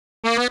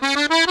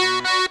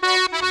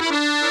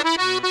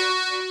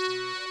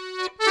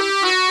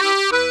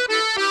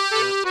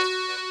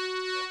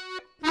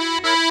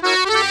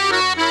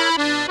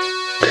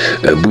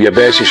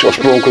Bouillabaise is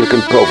oorspronkelijk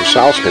een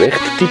Provencaals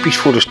gerecht, typisch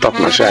voor de stad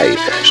Marseille.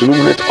 Ze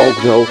noemen het ook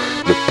wel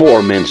de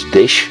poor man's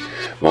dish.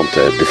 Want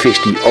de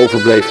vis die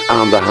overbleef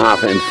aan de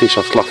haven en de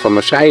visafslag van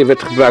Marseille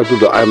werd gebruikt door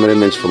de armere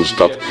mensen van de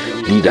stad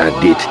die daar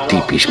dit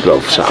typisch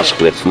Provencaals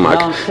gerecht van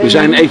maken. We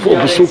zijn even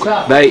op bezoek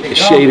bij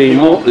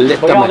Wijnman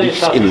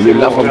in Le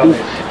Lavabo,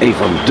 een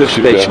van de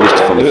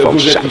specialisten van de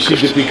Franse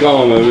suikers. 60e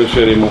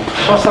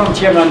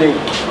année.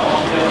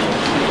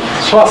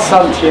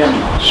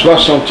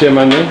 60e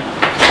année.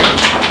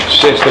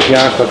 60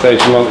 jaar staat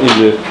deze man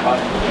in de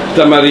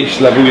Tamaris,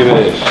 la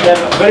Bouillabaise.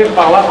 Bref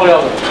par là,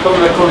 regarde,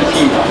 comme la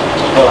conquille.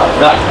 Voilà,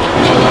 là.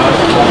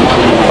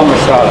 Comme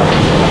ça, là.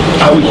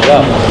 Ah oui, là.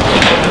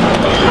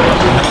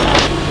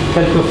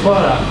 Quelquefois,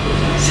 là,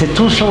 c'est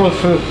tout sur le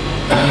feu.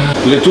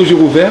 Vous êtes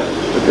toujours ouvert?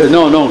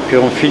 Non, non,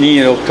 on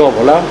finit en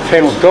octobre, là,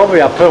 fin octobre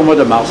et après au mois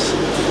de mars.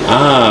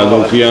 Ah,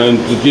 donc il y a un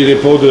petit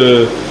repos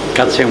de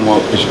 4-5 mois.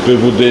 Je peux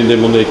vous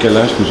demander quel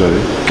âge vous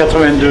avez?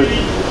 82.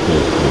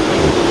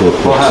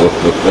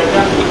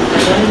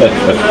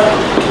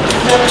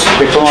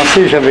 J'ai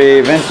commencé,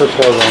 j'avais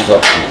 23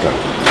 ans.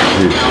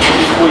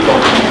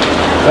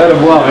 Là, le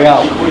bois,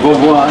 regarde, beau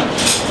bois. Hein.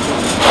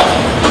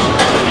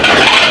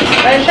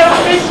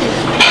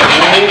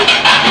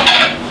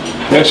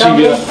 Merci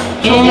bien.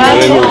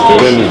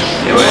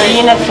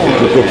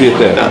 Le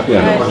propriétaire.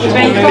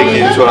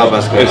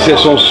 Et c'est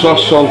son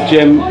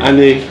 60e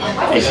année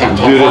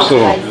du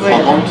restaurant.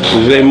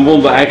 Dus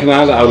Raymond, de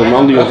eigenaar, de oude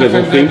man die was even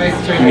opging,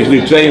 die is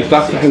nu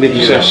 82 en dit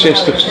is zijn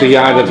 60ste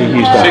jaar dat hij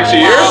hier staat. 60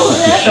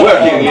 years?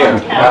 Working here.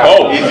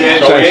 Oh, he's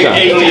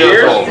 80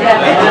 years?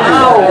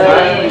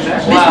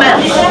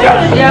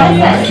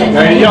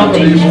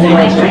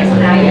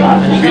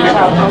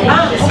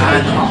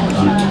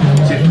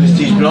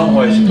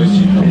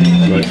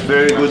 It's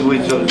very good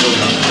with those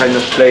kind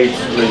of plates,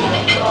 with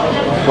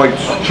quite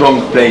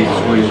strong plates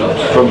with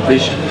strong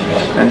fish,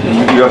 and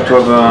you have to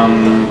have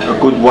a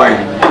good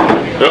wine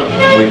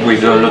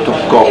with a lot of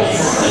cork.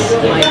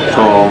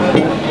 So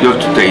you have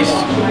to taste.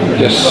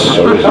 Yes.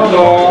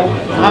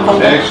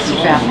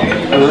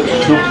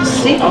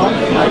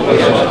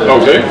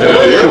 Okay.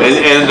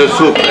 And the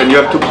soup, and you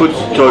have to put,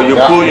 so you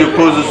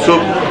put the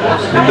soup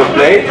in the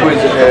plate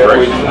with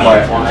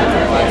wine,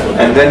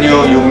 and then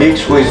you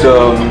mix with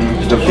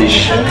the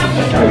fish.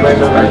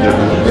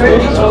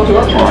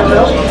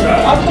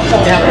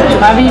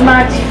 Maar wie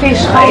maakt die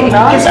vis schoon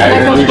dan?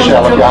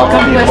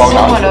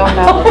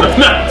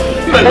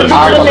 Dat is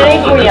alleen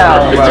voor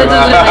jou.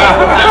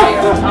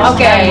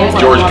 Oké.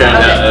 George can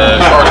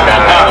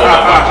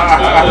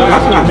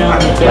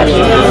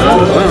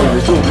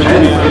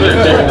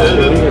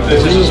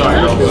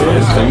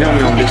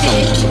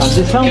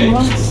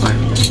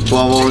Pour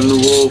avoir le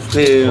nouveau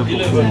frais.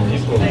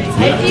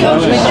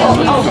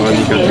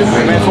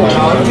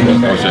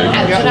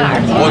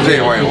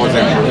 Rosé, ouais,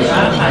 rosé.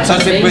 Ça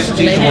c'est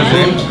prestige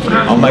rosé.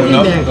 En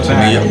magnum, c'est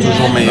meilleur,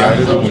 toujours meilleur.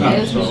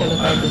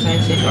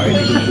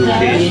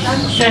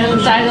 Zeggen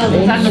we tijd dat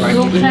het aan de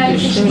klok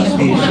geeft?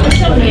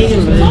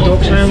 De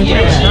doksamen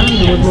staan,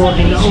 die wordt morgen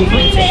in de oven.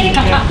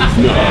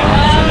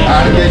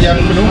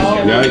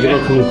 Ja, ik heb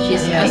ook genoeg.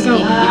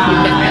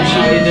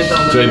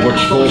 2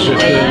 bordjes vol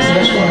zit.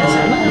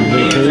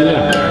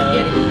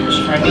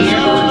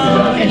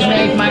 En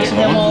Smeek maakt ze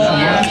helemaal ook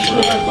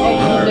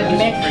de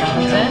lek van.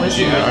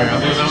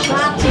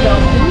 Slaapt hij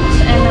dan goed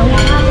en dan